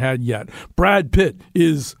hasn't had yet. Brad Pitt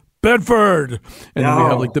is Bedford. And then we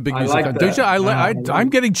have like the big music. I'm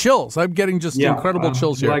getting chills. I'm getting just incredible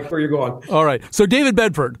chills here. I like where you're going. All right. So David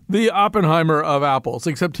Bedford, the Oppenheimer of apples,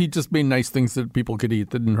 except he just made nice things that people could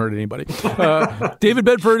eat that didn't hurt anybody. David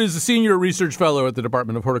Bedford is a senior research fellow at the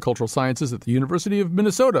Department of Horticultural Sciences at the University of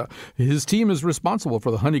Minnesota. His team is responsible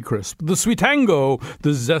for the Honeycrisp, the Sweetango,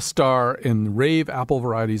 the Zestar, and Rave apple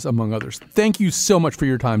varieties, among others. Thank you so much for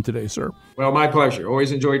your time today, sir. Well, my pleasure.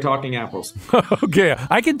 Always enjoy talking apples. Okay.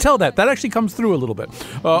 I can tell that. That actually comes through a little bit.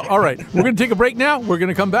 All right. We're going to take a break now. We're going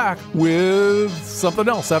to come back with something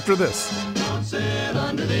else after this. Don't sit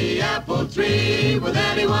under the apple tree with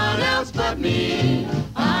anyone else but me.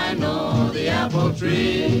 I know the apple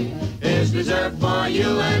tree is reserved for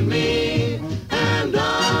you and me. And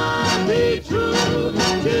I'll be true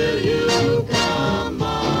till you come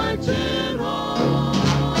marching home.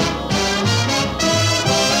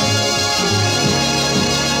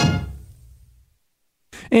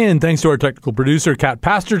 And thanks to our technical producer, Kat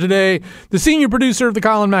Pastor, today. The senior producer of the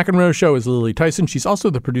Colin McEnroe Show is Lily Tyson. She's also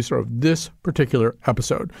the producer of this particular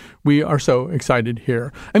episode. We are so excited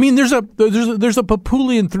here. I mean, there's a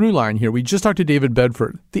Papulian through line here. We just talked to David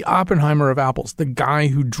Bedford, the Oppenheimer of apples, the guy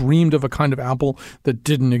who dreamed of a kind of apple that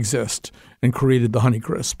didn't exist and created the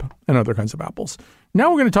Honeycrisp and other kinds of apples. Now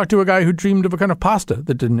we're going to talk to a guy who dreamed of a kind of pasta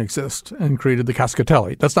that didn't exist and created the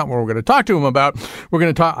cascatelli. That's not what we're going to talk to him about. We're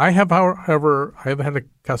going to talk. I have had a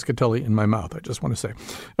cascatelli in my mouth. I just want to say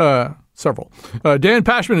several. Dan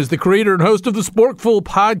Pashman is the creator and host of the Sporkful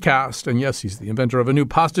podcast. And yes, he's the inventor of a new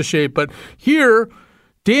pasta shape. But here,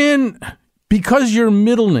 Dan because your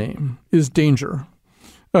middle name is Danger,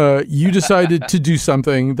 you decided to do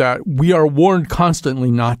something that we are warned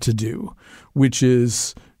constantly not to do, which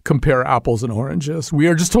is compare apples and oranges. We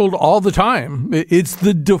are just told all the time. It's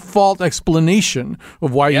the default explanation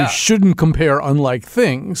of why you shouldn't compare unlike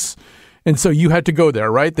things. And so you had to go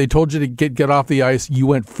there, right? They told you to get off the ice. You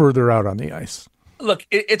went further out on the ice. Look,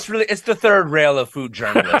 it's the third rail of food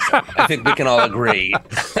journalism. I think we can all agree.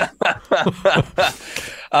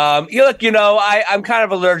 I'm kind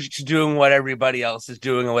of allergic to doing what everybody else is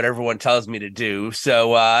doing and what everyone tells me to do.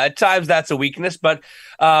 So at times that's a weakness, but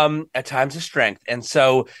at times a strength. And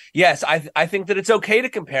so, yes, I think that it's okay to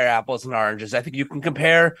compare apples and oranges. I think you can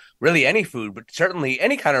compare really any food, but certainly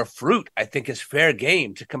any kind of fruit, I think, is fair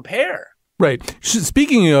game to compare. Right.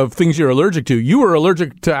 Speaking of things you're allergic to, you were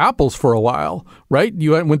allergic to apples for a while, right?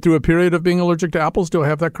 You went through a period of being allergic to apples. Do I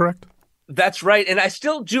have that correct? That's right. And I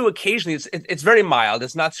still do occasionally. It's very mild.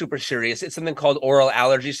 It's not super serious. It's something called oral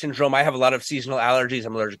allergy syndrome. I have a lot of seasonal allergies.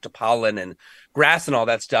 I'm allergic to pollen and grass and all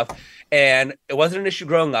that stuff. And it wasn't an issue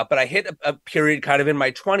growing up, but I hit a period kind of in my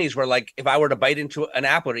 20s where, like, if I were to bite into an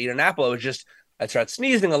apple or eat an apple, I'd start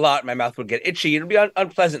sneezing a lot. My mouth would get itchy. It would be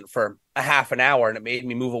unpleasant for a half an hour, and it made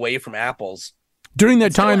me move away from apples. During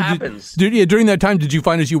that time, during that time, did you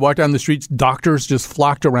find as you walked down the streets, doctors just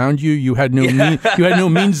flocked around you? You had no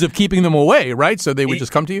means of keeping them away, right? So they would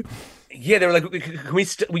just come to you. Yeah, they were like,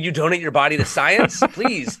 will you donate your body to science,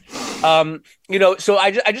 please? So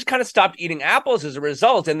I just kind of stopped eating apples as a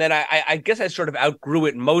result. And then I guess I sort of outgrew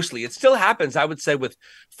it mostly. It still happens, I would say, with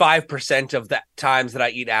 5% of the times that I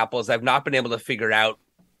eat apples. I've not been able to figure out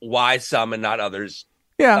why some and not others.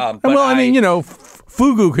 Yeah.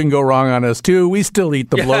 Fugu can go wrong on us too. We still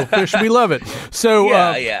eat the blowfish. We love it. So,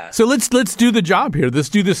 So let's do the job here. Let's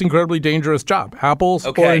do this incredibly dangerous job. Apples,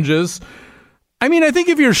 oranges. I mean, I think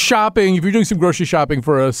if you're doing some grocery shopping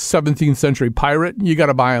for a 17th century pirate, you got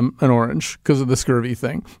to buy him an orange because of the scurvy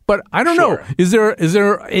thing. But I don't know. Is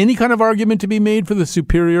there any kind of argument to be made for the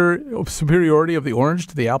superiority of the orange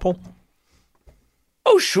to the apple?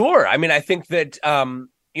 Oh, sure. I mean, I think that,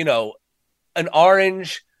 an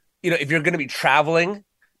orange, if you're going to be traveling,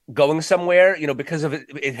 going somewhere, because of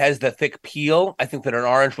it has the thick peel, I think that an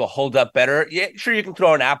orange will hold up better. Yeah, sure, you can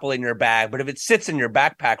throw an apple in your bag, but if it sits in your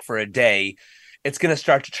backpack for a day, it's going to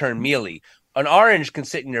start to turn mealy. An orange can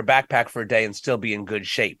sit in your backpack for a day and still be in good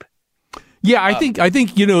shape. Yeah, I think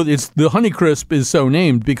it's the Honeycrisp is so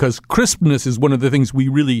named because crispness is one of the things we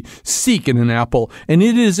really seek in an apple, and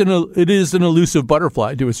it is an elusive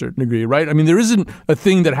butterfly to a certain degree, right? I mean, there isn't a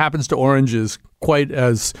thing that happens to oranges quite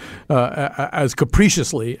as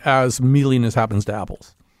capriciously as mealiness happens to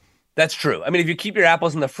apples. That's true. I mean, if you keep your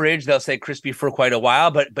apples in the fridge, they'll stay crispy for quite a while.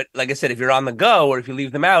 But like I said, if you're on the go or if you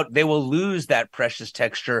leave them out, they will lose that precious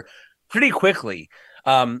texture pretty quickly.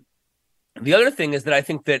 The other thing is that I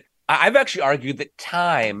think that I've actually argued that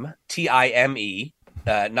thyme, T-I-M-E,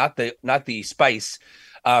 not the spice,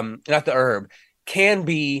 not the herb, can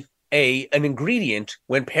be an ingredient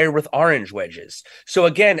when paired with orange wedges. So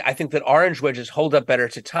again, I think that orange wedges hold up better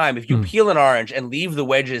to thyme. If you peel an orange and leave the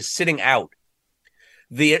wedges sitting out,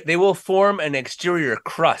 they will form an exterior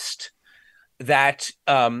crust that,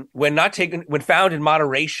 when found in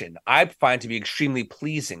moderation, I find to be extremely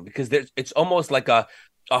pleasing because it's almost like a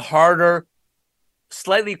harder,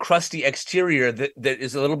 slightly crusty exterior that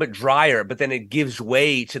is a little bit drier, but then it gives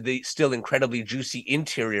way to the still incredibly juicy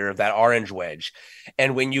interior of that orange wedge.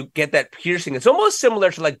 And when you get that piercing, it's almost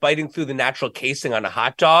similar to like biting through the natural casing on a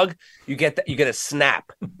hot dog. You get a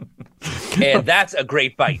snap, and that's a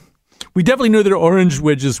great bite. We definitely know that orange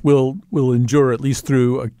wedges will endure at least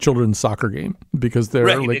through a children's soccer game because they're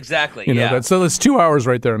right, exactly. That's 2 hours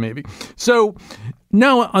right there, maybe. So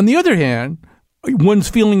now, on the other hand, one's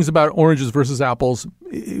feelings about oranges versus apples,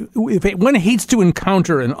 if one hates to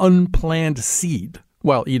encounter an unplanned seed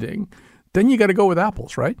while eating, then you got to go with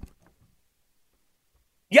apples, right?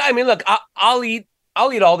 Yeah, I mean, look, I'll eat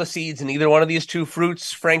all the seeds in either one of these two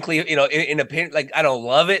fruits. Frankly, in opinion, like I don't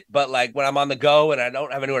love it, but like when I'm on the go and I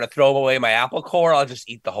don't have anywhere to throw away my apple core, I'll just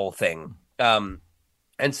eat the whole thing. And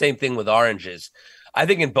same thing with oranges. I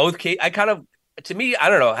think in both cases, to me, I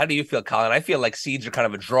don't know. How do you feel, Colin? I feel like seeds are kind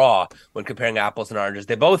of a draw when comparing apples and oranges.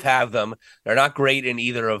 They both have them. They're not great in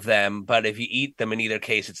either of them, but if you eat them in either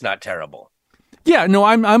case, it's not terrible. Yeah, no,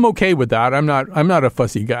 I'm okay with that. I'm not a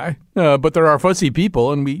fussy guy, but there are fussy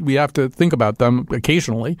people, and we have to think about them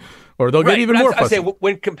occasionally, or they'll get even more fussy. I say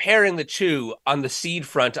when comparing the two on the seed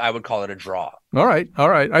front, I would call it a draw. All right.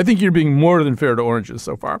 I think you're being more than fair to oranges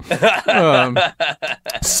so far.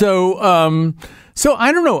 So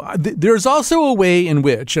I don't know. There's also a way in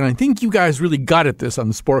which, and I think you guys really got at this on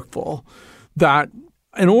the Sporkful, that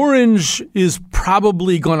an orange is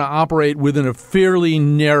probably going to operate within a fairly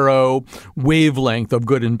narrow wavelength of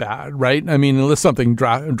good and bad, right? I mean, unless something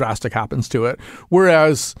drastic happens to it.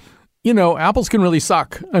 Whereas, apples can really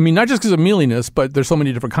suck. I mean, not just because of mealiness, but there's so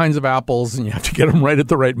many different kinds of apples and you have to get them right at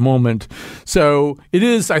the right moment. So it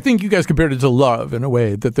is, I think you guys compared it to love in a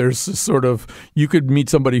way that there's sort of, you could meet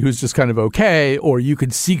somebody who's just kind of okay, or you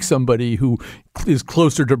could seek somebody who is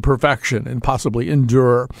closer to perfection and possibly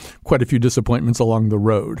endure quite a few disappointments along the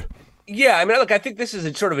road. Yeah, I mean, look, I think this is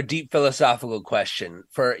a sort of a deep philosophical question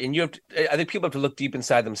I think people have to look deep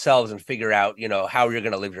inside themselves and figure out, how you're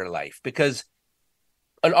going to live your life, because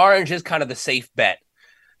an orange is kind of the safe bet.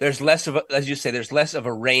 There's less of as you say, there's less of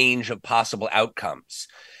a range of possible outcomes.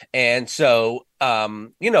 And so,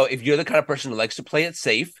 if you're the kind of person who likes to play it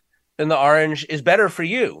safe, then the orange is better for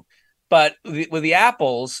you. But with the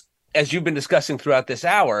apples, as you've been discussing throughout this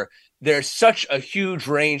hour, there's such a huge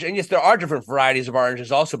range. And yes, there are different varieties of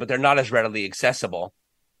oranges also, but they're not as readily accessible.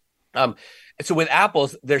 So with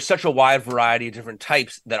apples, there's such a wide variety of different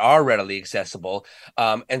types that are readily accessible.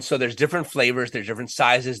 And so there's different flavors, there's different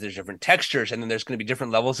sizes, there's different textures, and then there's going to be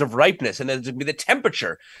different levels of ripeness. And then there's going to be the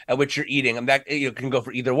temperature at which you're eating. And that can go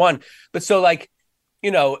for either one. But so if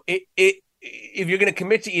you're going to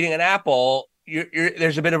commit to eating an apple,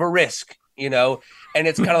 there's a bit of a risk, and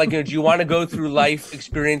it's kind of like, do you want to go through life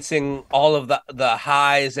experiencing all of the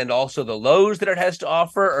highs and also the lows that it has to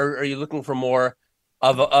offer? Or are you looking for more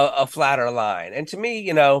of a flatter line? And to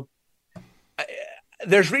me,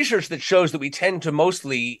 there's research that shows that we tend to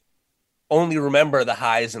mostly only remember the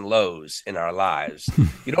highs and lows in our lives.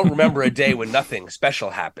 You don't remember a day when nothing special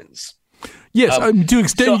happens. Yes, to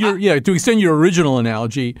extend your original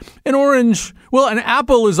analogy, an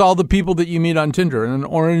apple is all the people that you meet on Tinder, and an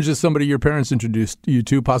orange is somebody your parents introduced you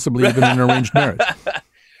to, possibly even an arranged marriage.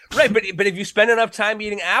 Right, but if you spend enough time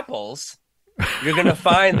eating apples, you're going to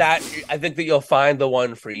find that, I think that you'll find the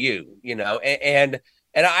one for you, and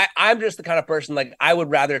I'm just the kind of person, like, I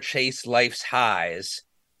would rather chase life's highs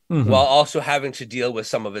while also having to deal with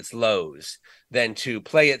some of its lows than to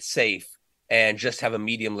play it safe and just have a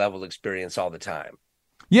medium level experience all the time.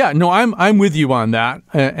 Yeah, no, I'm with you on that.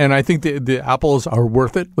 And I think the apples are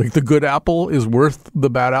worth it. Like, the good apple is worth the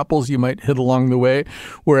bad apples you might hit along the way.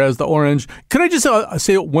 Whereas the orange, can I just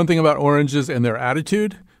say one thing about oranges and their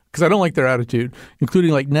attitude? Because I don't like their attitude,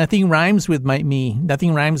 including like, nothing rhymes with my name.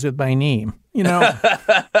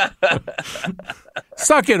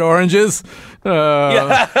 Suck it, oranges.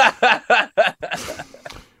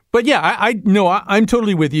 But yeah, I'm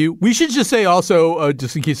totally with you. We should just say also,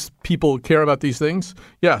 just in case people care about these things,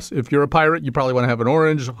 yes, if you're a pirate, you probably want to have an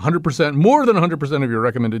orange, 100%, more than 100% of your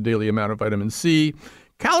recommended daily amount of vitamin C.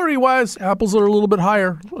 Calorie-wise, apples are a little bit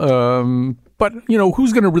higher. But,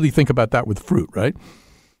 who's going to really think about that with fruit, right?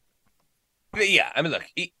 Yeah, I mean, look,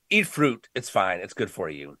 eat fruit. It's fine. It's good for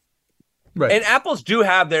you. Right. And apples do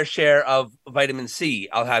have their share of vitamin C,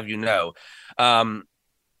 I'll have you know.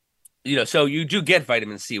 So you do get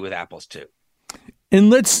vitamin C with apples too.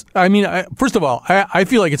 And first of all, I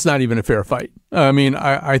feel like it's not even a fair fight. I mean,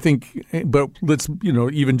 I think, but let's,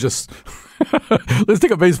 even just, let's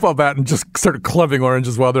take a baseball bat and just start clubbing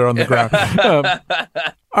oranges while they're on the ground.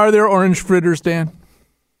 Are there orange fritters, Dan?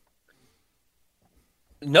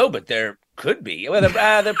 No, but there could be. Well,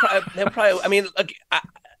 they're probably, I mean, look,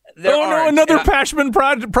 another Pashman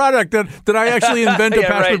product that I actually invented.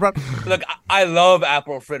 Pashman product. Look, I love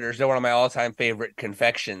apple fritters. They're one of my all-time favorite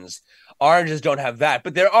confections. Oranges don't have that,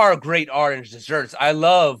 but there are great orange desserts. I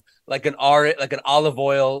love like an olive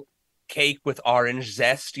oil cake with orange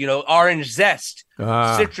zest. Orange zest,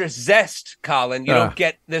 citrus zest, Colin.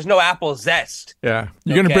 There's no apple zest. Yeah,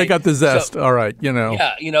 you're going to break out the zest. All right,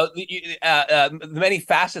 Yeah, the many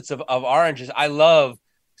facets of oranges. I love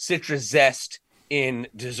citrus zest in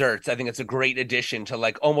desserts. I think it's a great addition to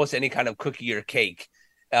like almost any kind of cookie or cake.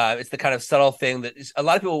 It's the kind of subtle thing that a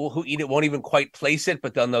lot of people who eat it won't even quite place it,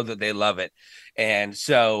 but they'll know that they love it. And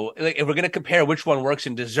so if we're going to compare which one works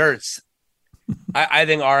in desserts, I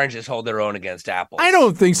think oranges hold their own against apples. I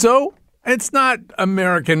don't think so. It's not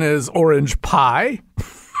American as orange pie.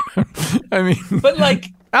 I mean, but like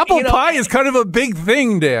apple pie is kind of a big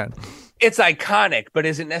thing, Dan. It's iconic, but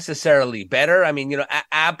is it necessarily better? I mean,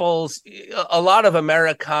 apples, a lot of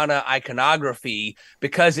Americana iconography,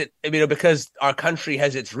 because our country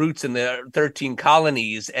has its roots in the 13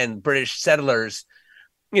 colonies and British settlers,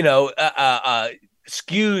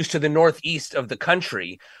 skews to the northeast of the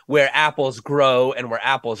country where apples grow and where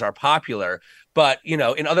apples are popular. But,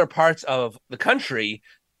 in other parts of the country,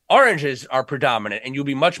 oranges are predominant, and you'll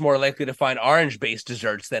be much more likely to find orange-based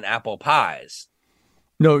desserts than apple pies.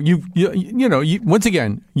 No, once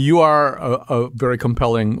again, you are a very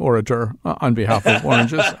compelling orator on behalf of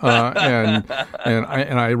oranges, and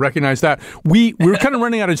I recognize that. We're kind of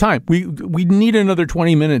running out of time. We need another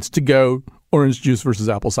 20 minutes to go. Orange juice versus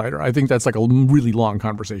apple cider. I think that's like a really long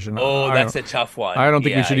conversation. Oh, that's a tough one. I don't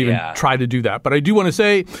think we should even try to do that. But I do want to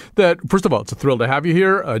say that, first of all, it's a thrill to have you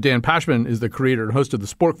here. Dan Pashman is the creator and host of the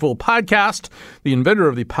Sporkful podcast, the inventor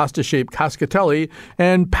of the pasta-shaped cascatelli,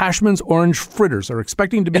 and Pashman's orange fritters are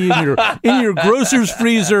expecting to be in your grocer's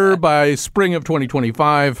freezer by spring of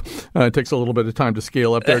 2025. It takes a little bit of time to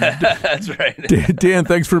scale up there. That's right. Dan,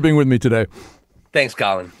 thanks for being with me today. Thanks,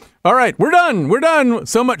 Colin. All right, we're done. We're done.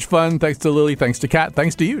 So much fun. Thanks to Lily. Thanks to Kat.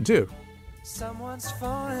 Thanks to you, too. Someone's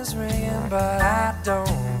phone is ringing, but I don't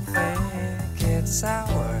think it's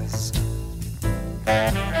ours.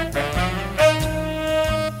 The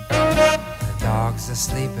dogs are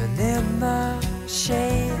sleeping in the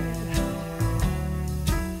shade.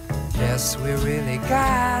 Guess we really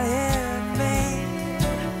got it made.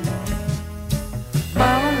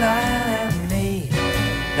 Mama Lion and me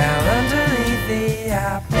down underneath the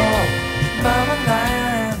apple. Mama Lion